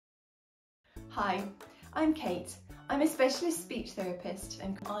Hi, I'm Kate. I'm a specialist speech therapist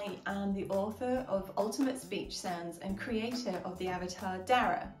and I am the author of Ultimate Speech Sounds and creator of the avatar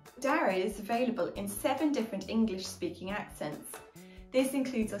DARA. DARA is available in 7 different English-speaking accents. This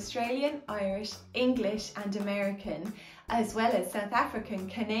includes Australian, Irish, English and American, as well as South African,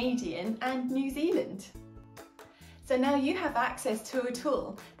 Canadian and New Zealand. So now you have access to a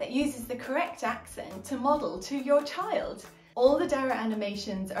tool that uses the correct accent to model to your child. All the DARA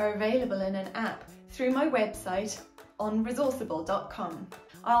animations are available in an app through my website on Resourceible.com.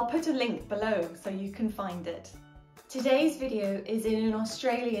 I'll put a link below so you can find it. Today's video is in an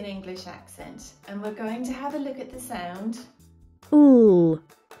Australian English accent and we're going to have a look at the sound ooh.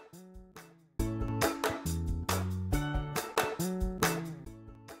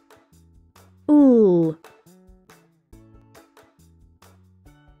 Ooh.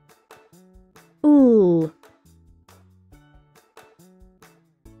 Ooh.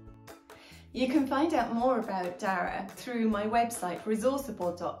 You can find out more about DARA through my website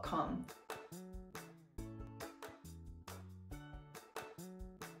Resourceible.com.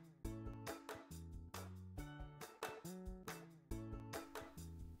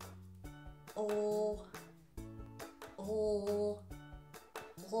 Oh, oh,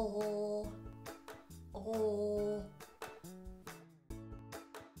 oh, oh.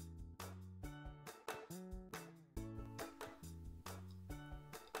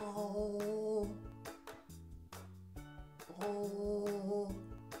 Oh, oh,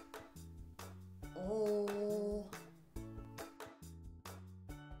 oh.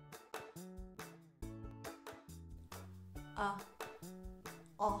 Ah,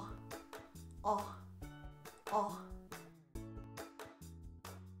 oh, oh, oh.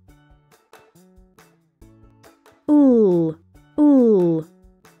 Ooh, ooh,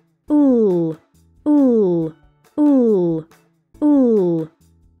 ooh, ooh, ooh, ooh.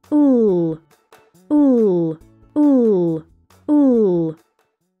 Ooh, ooh, ooh, ooh.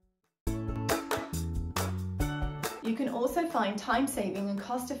 You can also find time-saving and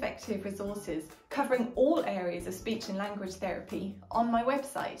cost-effective resources covering all areas of speech and language therapy on my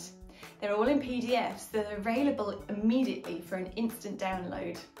website. They're all in PDFs that are available immediately for an instant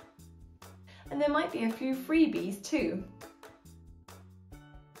download. And there might be a few freebies too.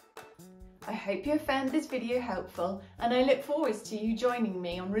 I hope you have found this video helpful and I look forward to you joining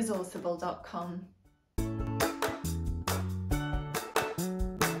me on Resourceible.com.